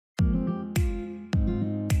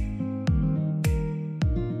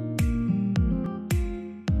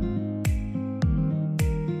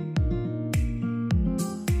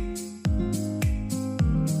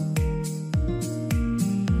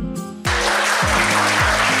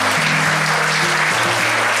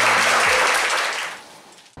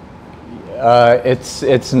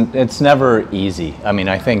It's never easy. I mean,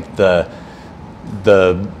 I think the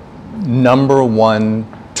number one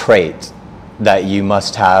trait that you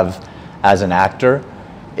must have as an actor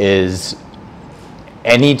is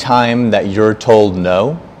anytime that you're told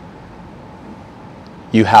no,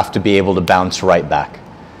 you have to be able to bounce right back.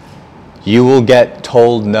 You will get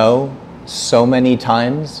told no so many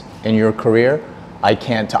times in your career.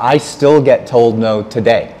 I still get told no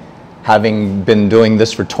today. Having been doing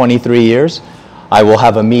this for 23 years, I will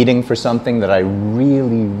have a meeting for something that I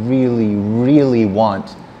really, really, really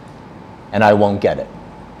want, and I won't get it,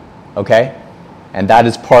 okay? And that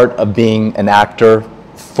is part of being an actor,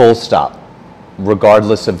 full stop,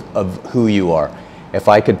 regardless of who you are. If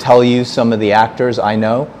I could tell you some of the actors I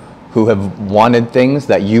know who have wanted things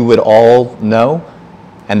that you would all know,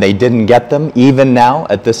 and they didn't get them, even now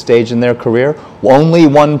at this stage in their career, only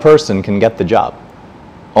one person can get the job.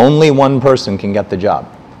 Only one person can get the job.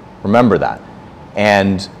 Remember that.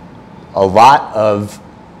 And a lot of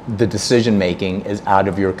the decision making is out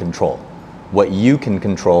of your control. What you can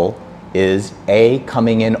control is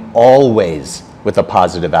coming in always with a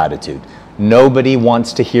positive attitude. Nobody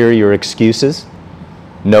wants to hear your excuses.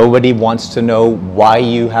 Nobody wants to know why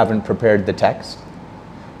you haven't prepared the text.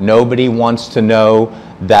 Nobody wants to know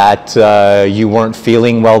that you weren't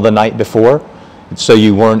feeling well the night before, so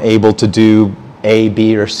you weren't able to do A,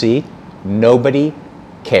 B, or C. Nobody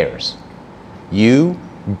cares. You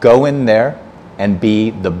go in there and be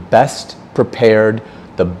the best prepared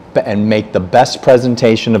and make the best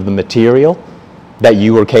presentation of the material that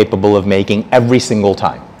you are capable of making every single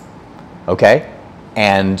time. Okay?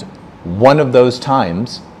 And one of those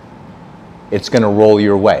times, it's going to roll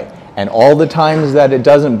your way. And all the times that it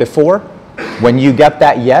doesn't before, when you get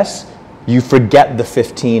that yes, you forget the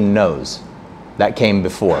 15 no's that came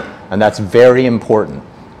before. And that's very important.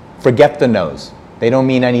 Forget the no's. They don't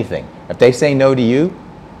mean anything. If they say no to you,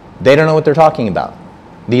 they don't know what they're talking about.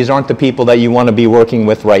 These aren't the people that you want to be working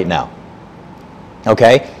with right now.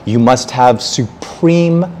 Okay? You must have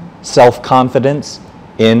supreme self-confidence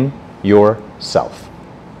in yourself.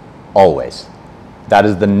 Always. That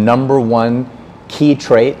is the number one key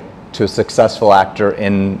trait to a successful actor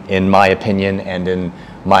in my opinion and in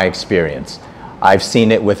my experience. I've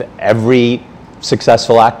seen it with every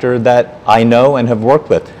successful actor that I know and have worked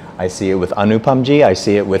with. I see it with Anupam ji, I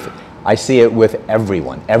see it with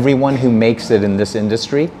everyone. Everyone who makes it in this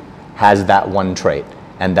industry has that one trait,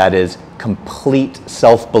 and that is complete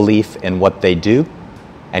self-belief in what they do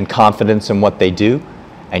and confidence in what they do,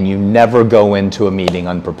 and you never go into a meeting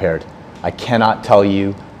unprepared. I cannot tell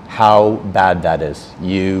you how bad that is.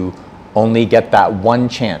 You only get that one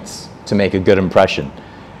chance to make a good impression.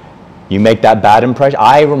 You make that bad impression.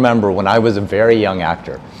 I remember when I was a very young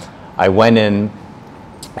actor, I went in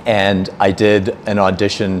and I did an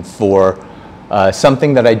audition for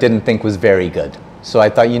something that I didn't think was very good. So I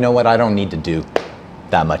thought, you know what, I don't need to do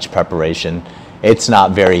that much preparation. It's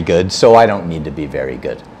not very good, so I don't need to be very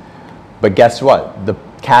good. But guess what? The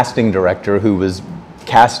casting director who was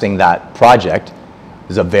casting that project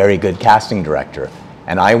is a very good casting director.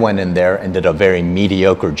 And I went in there and did a very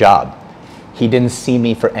mediocre job. He didn't see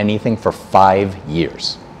me for anything for 5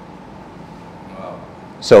 years. Wow.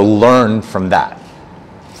 So learn from that.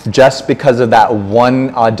 Just because of that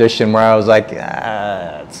one audition where I was like,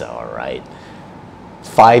 it's all right.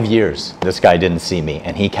 5 years, this guy didn't see me,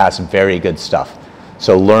 and he cast very good stuff.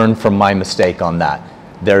 So learn from my mistake on that.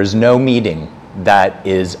 There's no meeting that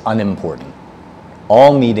is unimportant.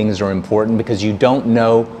 All meetings are important because you don't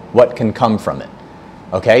know what can come from it.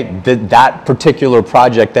 Okay? That particular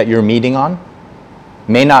project that you're meeting on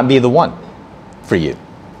may not be the one for you.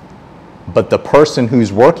 But the person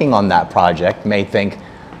who's working on that project may think,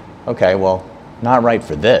 okay, well, not right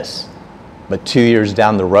for this. But 2 years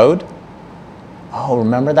down the road, oh,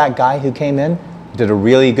 remember that guy who came in? Did a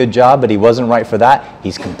really good job, but he wasn't right for that?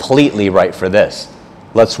 He's completely right for this.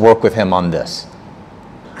 Let's work with him on this.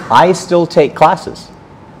 I still take classes.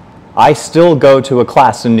 I still go to a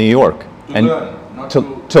class in New York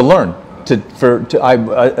to learn,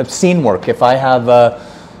 scene work. If I have a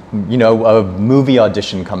movie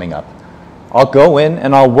audition coming up, I'll go in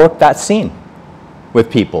and I'll work that scene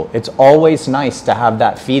with people. It's always nice to have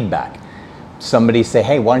that feedback. Somebody say,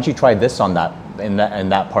 hey, why don't you try this on that in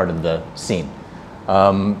that part of the scene?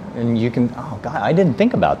 And you can, oh God, I didn't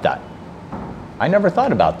think about that. I never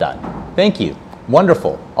thought about that. Thank you.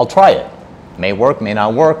 Wonderful. I'll try it. May work, may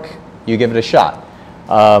not work. You give it a shot.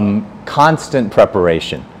 Constant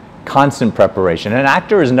preparation. Constant preparation. An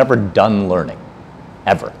actor is never done learning,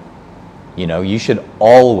 ever. You know, you should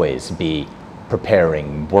always be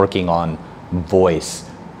preparing, working on voice,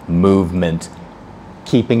 movement,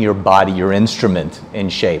 keeping your body, your instrument in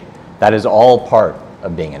shape. That is all part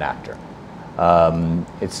of being an actor.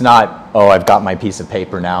 It's not, oh, I've got my piece of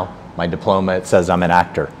paper now, my diploma, it says I'm an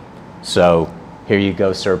actor. So here you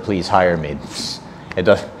go, sir, please hire me. It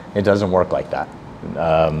doesn't work like that.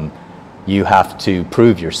 You have to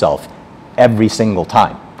prove yourself every single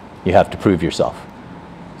time. You have to prove yourself.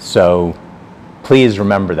 So please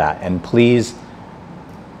remember that, and please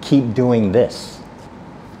keep doing this.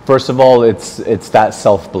 First of all, it's that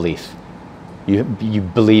self-belief. You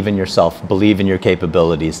believe in yourself, believe in your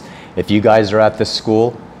capabilities. If you guys are at this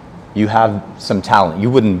school, you have some talent. You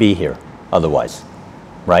wouldn't be here otherwise,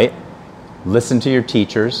 right? Listen to your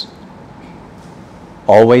teachers.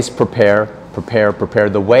 Always prepare, prepare, prepare.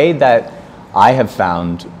 The way that I have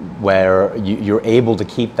found where you're able to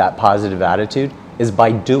keep that positive attitude is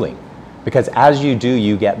by doing. Because as you do,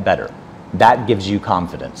 you get better. That gives you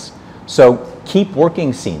confidence. So keep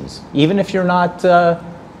working scenes, even if you're not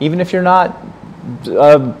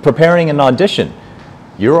preparing an audition.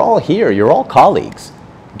 You're all here. You're all colleagues.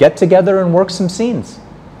 Get together and work some scenes.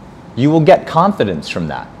 You will get confidence from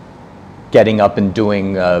that. Getting up and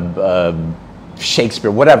doing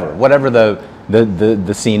Shakespeare, whatever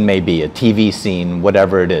the scene may be, a TV scene,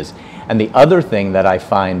 whatever it is. And the other thing that I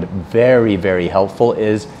find very, very helpful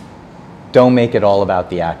is don't make it all about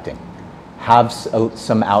the acting. Have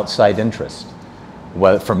some outside interest.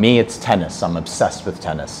 Well, for me, it's tennis. I'm obsessed with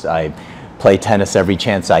tennis. I play tennis every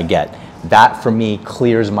chance I get. That, for me,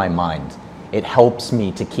 clears my mind. It helps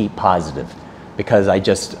me to keep positive because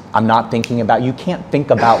I'm not thinking about, you can't think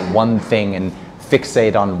about one thing and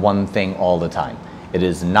fixate on one thing all the time. It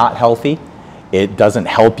is not healthy. It doesn't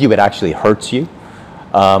help you. It actually hurts you.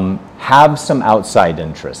 Have some outside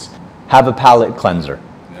interests. Have a palate cleanser,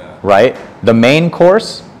 right? The main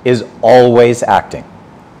course is always acting,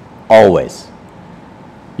 always.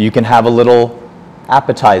 You can have a little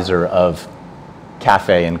appetizer of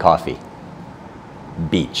cafe and coffee,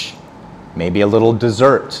 beach, maybe a little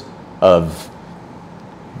dessert of,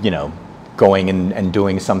 going and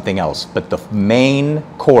doing something else. But the main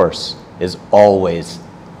course is always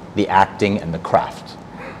the acting and the craft,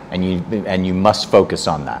 and you must focus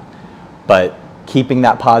on that. But keeping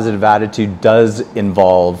that positive attitude does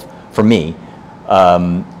involve, for me,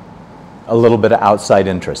 a little bit of outside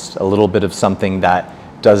interest, a little bit of something that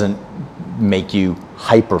doesn't make you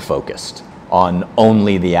hyper-focused on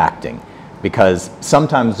only the acting. Because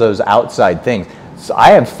sometimes those outside things, so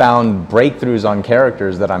I have found breakthroughs on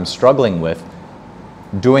characters that I'm struggling with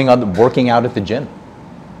working out at the gym,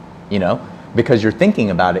 because you're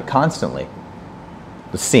thinking about it constantly.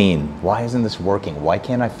 The scene, why isn't this working? Why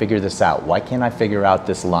can't I figure this out? Why can't I figure out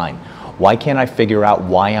this line? Why can't I figure out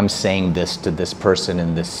why I'm saying this to this person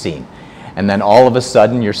in this scene? And then all of a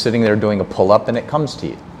sudden you're sitting there doing a pull-up and it comes to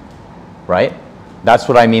you, right? That's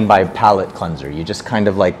what I mean by palate cleanser. You just kind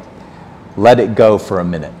of like let it go for a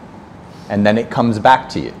minute and then it comes back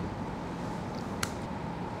to you.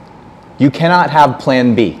 You cannot have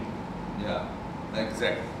plan B. Yeah,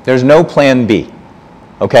 exactly. There's no plan B,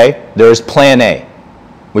 okay? There's plan A,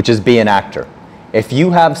 which is be an actor. If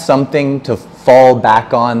you have something to fall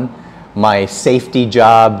back on, my safety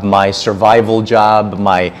job, my survival job,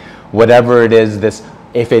 my whatever it is,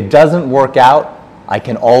 if it doesn't work out, I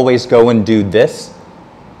can always go and do this.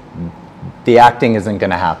 The acting isn't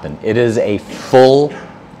going to happen. It is a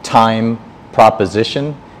full-time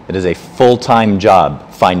proposition. It is a full-time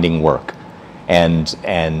job finding work and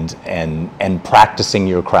practicing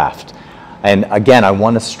your craft. And again, I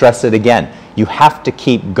want to stress it again. You have to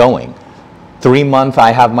keep going. 3 months,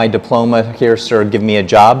 I have my diploma here, sir, give me a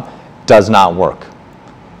job, does not work.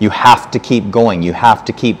 You have to keep going. You have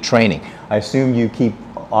to keep training. I assume you keep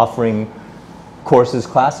offering courses,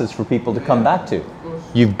 classes for people to come back to.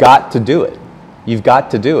 You've got to do it. You've got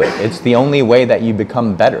to do it. It's the only way that you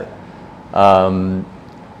become better. I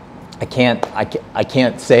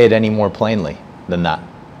can't say it any more plainly than that.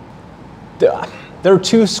 There are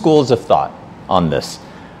two schools of thought on this.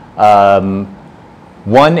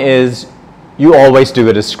 One is you always do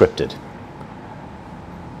it as scripted.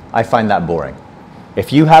 I find that boring.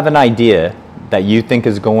 If you have an idea that you think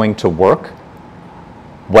is going to work,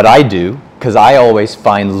 what I do, because I always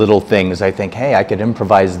find little things, I think, hey, I could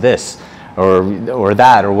improvise this or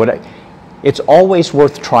that or what. It's always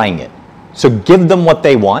worth trying it. So give them what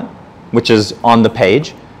they want, which is on the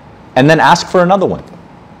page, and then ask for another one.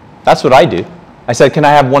 That's what I do. I said, can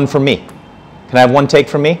I have one for me? Can I have one take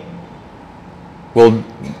for me? Well,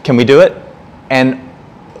 can we do it? And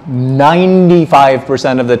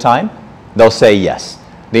 95% of the time, they'll say yes.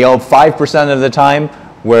 The 5% of the time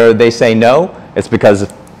where they say no, it's because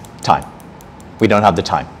of time. We don't have the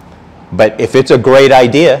time. But if it's a great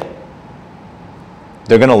idea,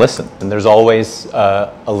 they're going to listen. And there's always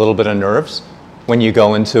a little bit of nerves when you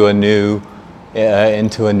go into a new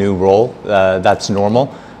role. That's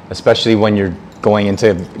normal, especially when you're going into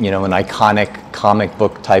an iconic comic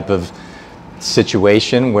book type of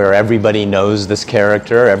situation where everybody knows this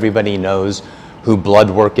character, everybody knows who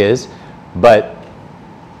Bloodwork is. But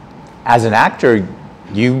as an actor,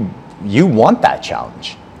 you want that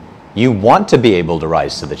challenge. You want to be able to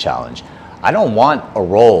rise to the challenge. I don't want a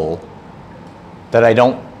role that I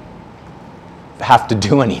don't have to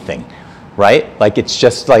do anything, right? Like, it's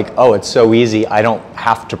just like, oh, it's so easy, I don't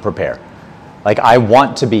have to prepare. Like, I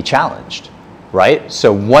want to be challenged, right?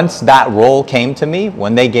 So once that role came to me,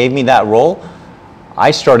 when they gave me that role,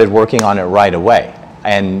 I started working on it right away.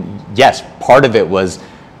 And yes, part of it was,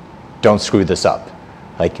 don't screw this up.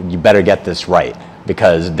 Like, you better get this right,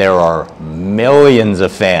 because there are millions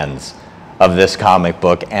of fans of this comic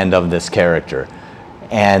book and of this character.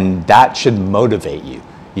 And that should motivate you.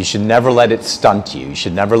 You should never let it stunt you. You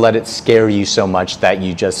should never let it scare you so much that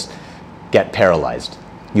you just get paralyzed.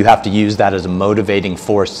 You have to use that as a motivating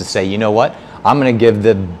force to say, you know what? I'm going to give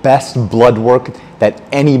the best blood work that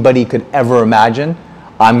anybody could ever imagine.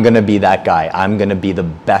 I'm going to be that guy. I'm going to be the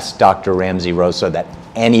best Dr. Ramsey Rosso that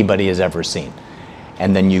anybody has ever seen.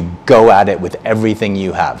 And then you go at it with everything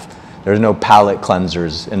you have. There's no palate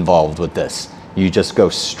cleansers involved with this. You just go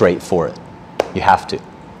straight for it. You have to.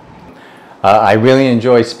 I really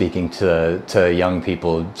enjoy speaking to young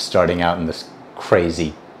people starting out in this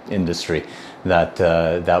crazy industry that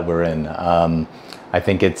we're in. I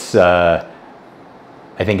think it's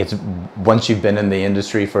once you've been in the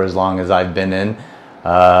industry for as long as I've been in,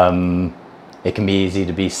 it can be easy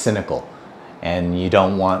to be cynical, and you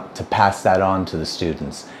don't want to pass that on to the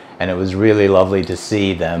students. And it was really lovely to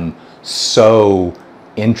see them so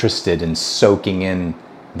interested in soaking in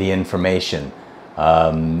the information.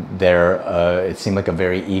 It seemed like a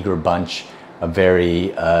very eager bunch, a very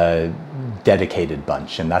dedicated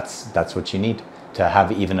bunch, and that's what you need to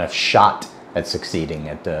have even a shot at succeeding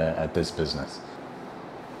at this business.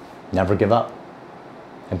 Never give up.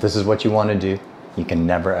 If this is what you want to do, you can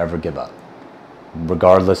never ever give up,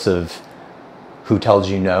 regardless of who tells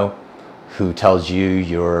you no, who tells you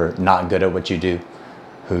you're not good at what you do,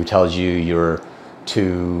 who tells you you're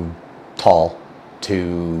too tall,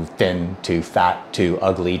 too thin, too fat, too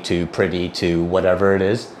ugly, too pretty, too whatever it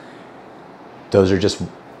is. Those are just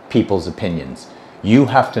people's opinions. You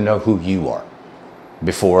have to know who you are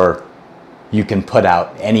before you can put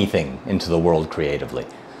out anything into the world creatively.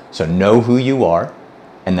 So know who you are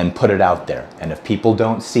and then put it out there. And if people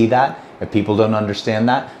don't see that, if people don't understand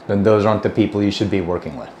that, then those aren't the people you should be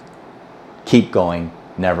working with. Keep going,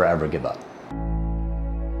 never ever give up.